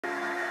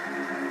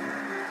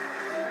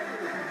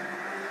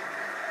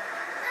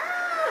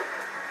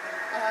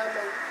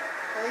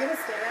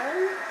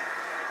stand?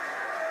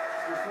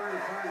 He's trying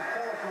to find the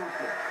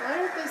teleprompter. Why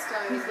aren't they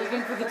standing? He's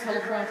looking for the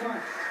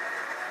teleprompter.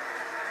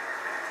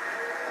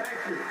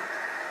 Thank you.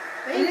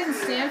 Thank They didn't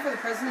you. stand for the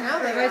president Now or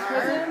the they vice are.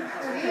 president?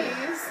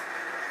 Please.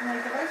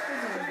 Like the vice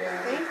president is there.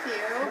 Thank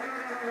you.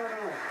 No.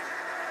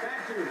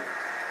 Thank you.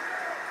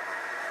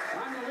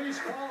 I'm the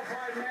least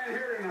qualified man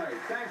here tonight.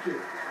 Thank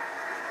you.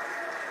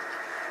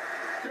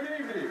 Good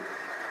evening.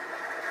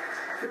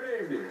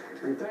 Good evening.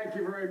 And thank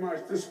you very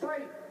much.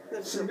 Despite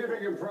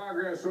significant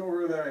progress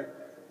over the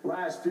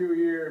last few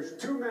years,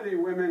 too many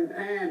women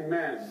and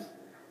men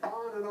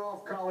on and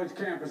off college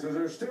campuses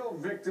are still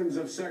victims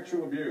of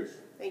sexual abuse.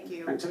 Thank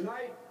you. And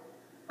tonight,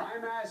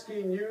 I'm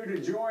asking you to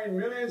join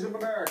millions of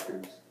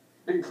Americans,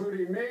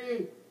 including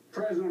me,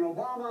 President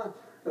Obama,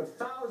 the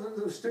thousands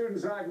of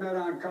students I've met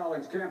on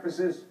college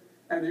campuses,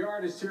 and the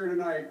artists here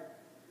tonight,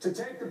 to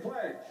take the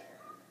pledge.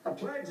 A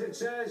pledge that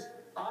says,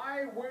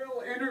 I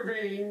will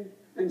intervene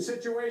in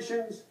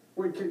situations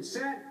when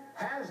consent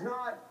has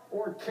not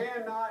or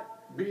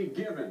cannot be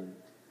given.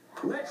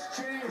 Let's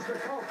change the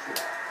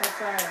culture.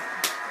 That's right.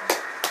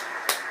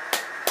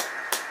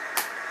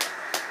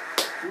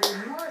 We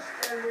must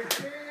and we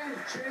can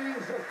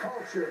change the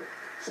culture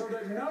so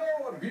that no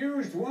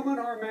abused woman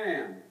or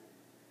man,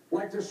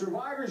 like the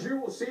survivors you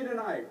will see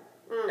tonight,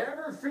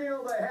 ever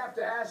feel they have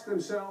to ask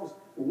themselves,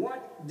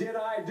 what did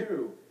I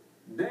do?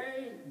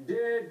 They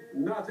did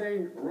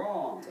nothing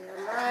wrong.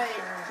 Damn right.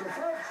 So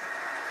folks,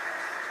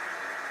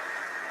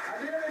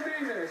 I really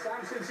mean this.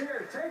 I'm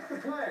sincere. Take the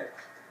pledge.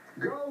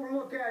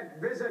 Go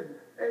visit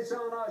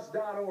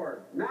itsonus.org.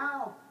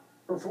 Now,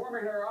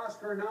 performing her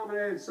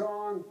Oscar-nominated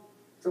song,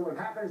 So What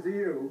Happens to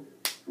You,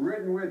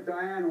 written with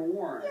Diane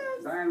Warren.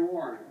 Yes. Diane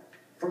Warren.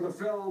 For the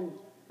film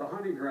The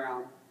Honey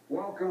Ground,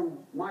 welcome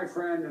my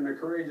friend and the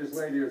courageous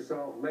lady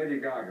herself, Lady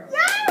Gaga.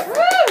 Yes!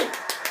 Woo!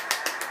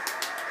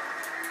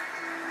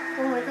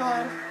 Oh my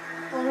god.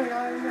 Oh my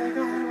god. Oh my god.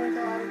 Oh my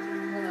god.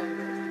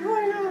 Oh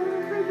my god.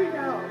 I'm freaking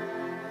out.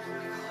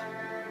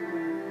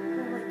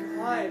 Oh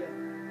my god.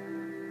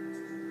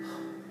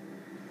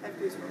 I have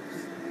goosebumps.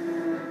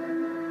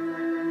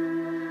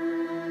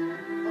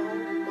 Oh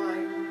my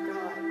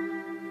god.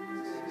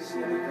 She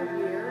looked a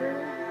mirror.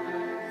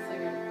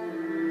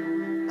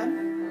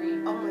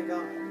 Oh my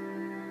god.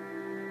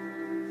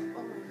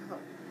 Oh my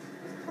god.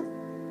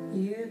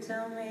 You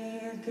tell me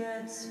it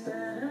gets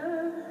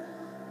better.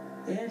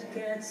 It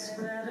gets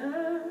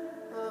better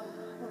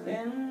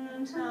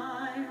in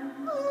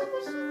time.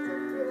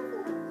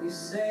 You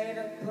say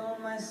to pull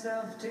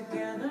myself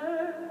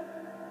together,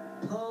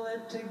 pull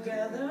it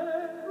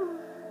together,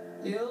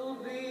 you'll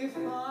be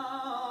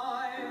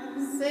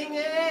fine. Sing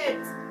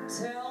it!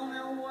 Tell me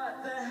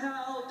what the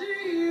hell do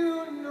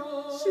you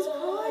know? She's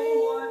crying.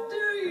 What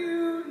do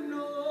you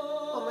know?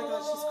 Oh my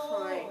god, she's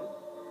crying.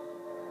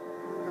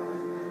 Oh my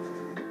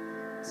god.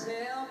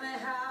 Tell me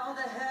how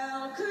the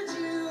hell could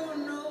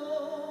you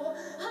know?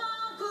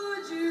 How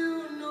could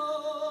you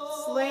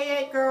know? Slay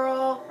it,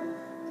 girl.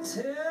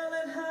 Till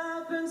it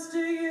happens to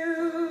you,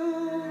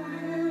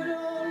 you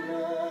don't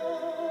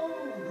know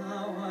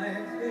how I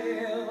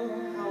feel.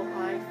 How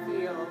I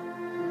feel.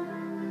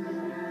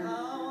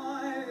 How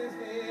I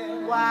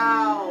feel.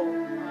 Wow.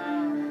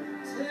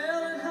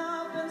 Till it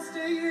happens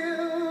to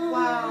you,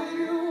 Wow.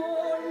 you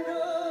won't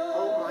know.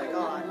 Oh my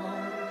god.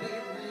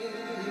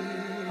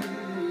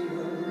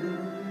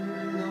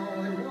 No,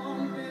 it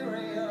won't be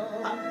real.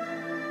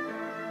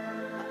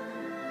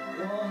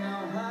 Don't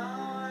know how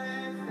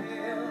I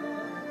feel.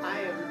 I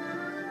am.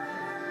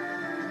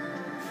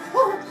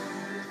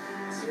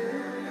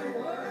 Till your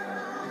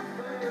world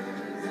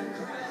burns and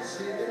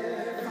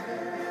crashes.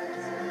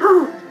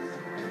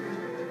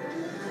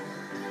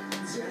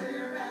 Till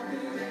you're at the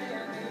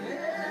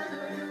end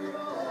of your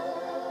road.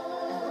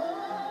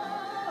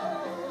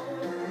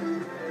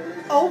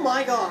 Oh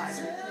my god.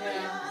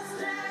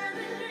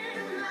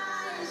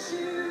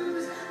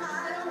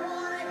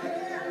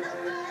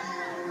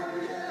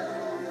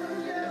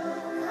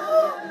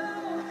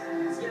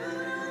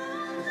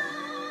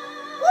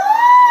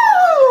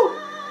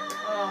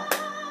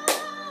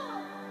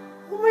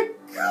 Oh my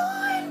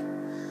god!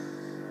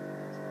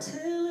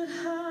 Till it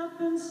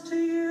happens to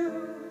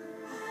you,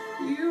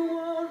 you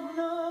won't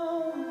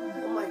know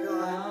Oh my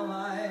god. how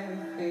I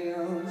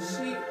feel.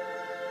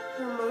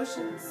 Her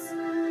emotions.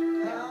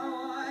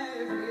 How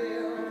I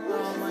feel.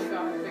 Oh my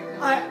god.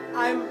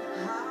 I'm.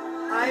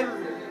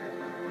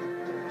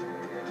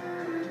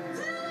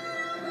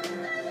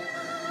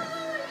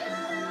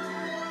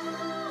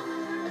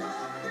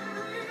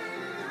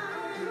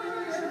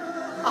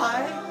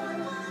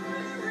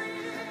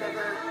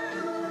 Never,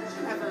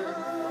 ever.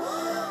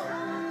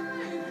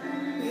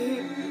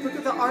 Babe, look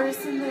at the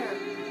artists in there.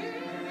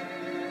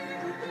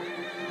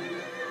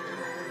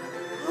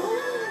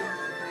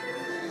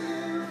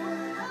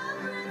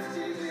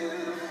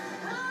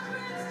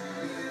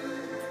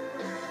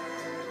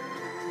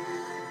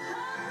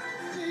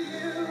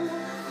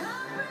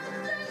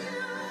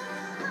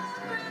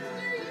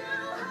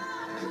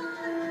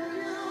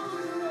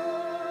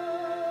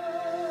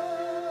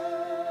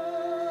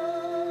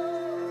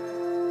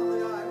 Oh my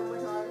god,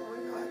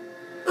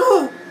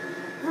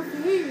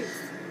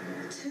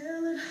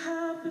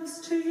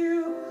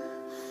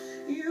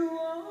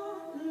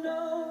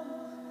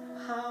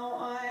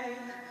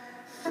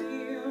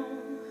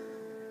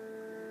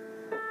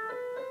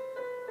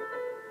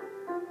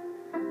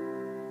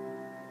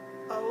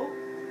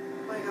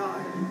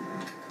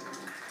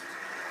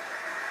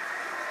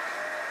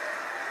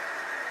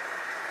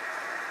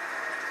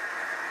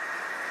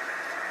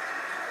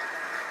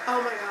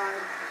 Oh my god.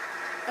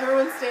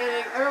 Everyone's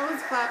standing.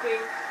 Everyone's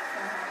clapping.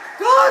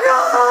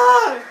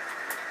 Gaga!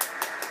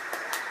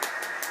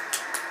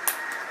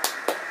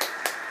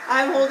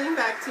 I'm holding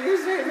back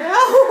tears right now.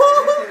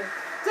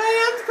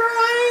 Diane's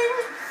crying.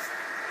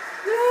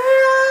 Diane.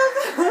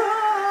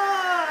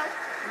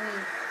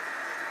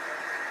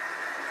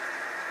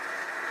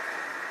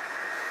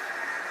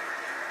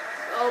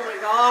 Oh my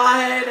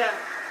god.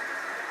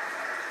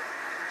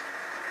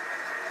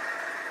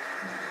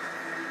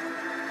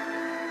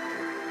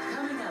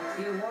 Coming up,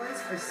 the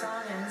awards for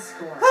song and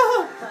score.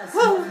 Plus,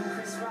 more from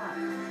Chris Rock.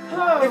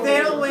 If they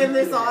don't win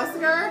this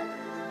Oscar,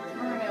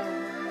 Oh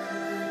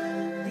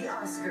no. The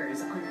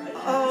Oscars on ABC.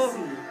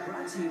 Oh.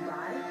 Brought to you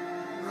by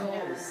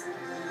PAWS.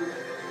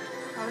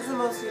 that was the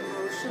most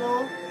emotional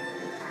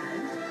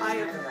And I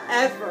have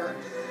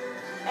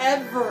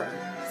ever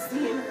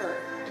seen her.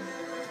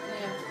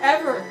 Yeah.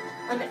 Ever.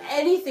 On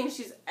anything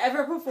she's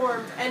ever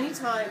performed,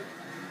 anytime,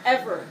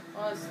 ever.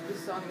 Well,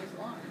 this song is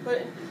long.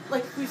 But,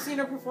 like, we've seen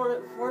her perform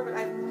it before, but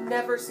I've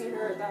never seen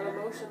her that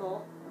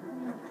emotional.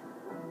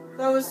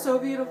 That was so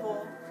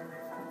beautiful.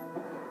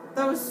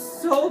 That was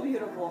so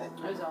beautiful.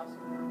 That was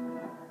awesome.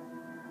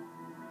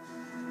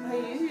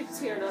 Hey, you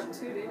teared up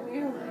too, didn't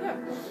you? Yeah.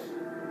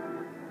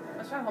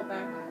 Let's try to hold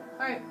back.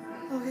 Alright.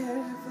 Okay, I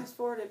have fast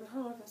forwarded, but I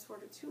don't want to fast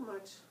forward it too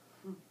much.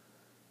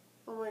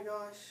 Oh my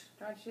gosh.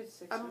 Darn, she had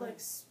 6 I'm like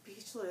minutes.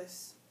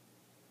 speechless.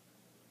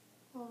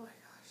 Oh my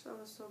gosh, that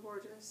was so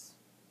gorgeous.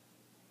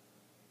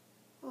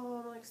 Oh,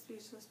 I'm like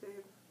speechless,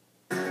 babe.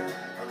 I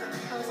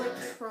was like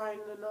trying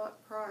to not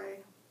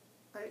cry.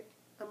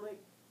 I'm like...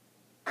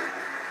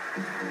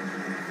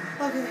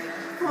 Okay,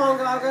 come on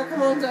Gaga,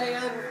 come on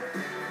Diane.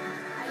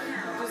 I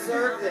now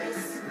Deserve offer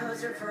this.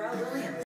 composer Pharrell Williams.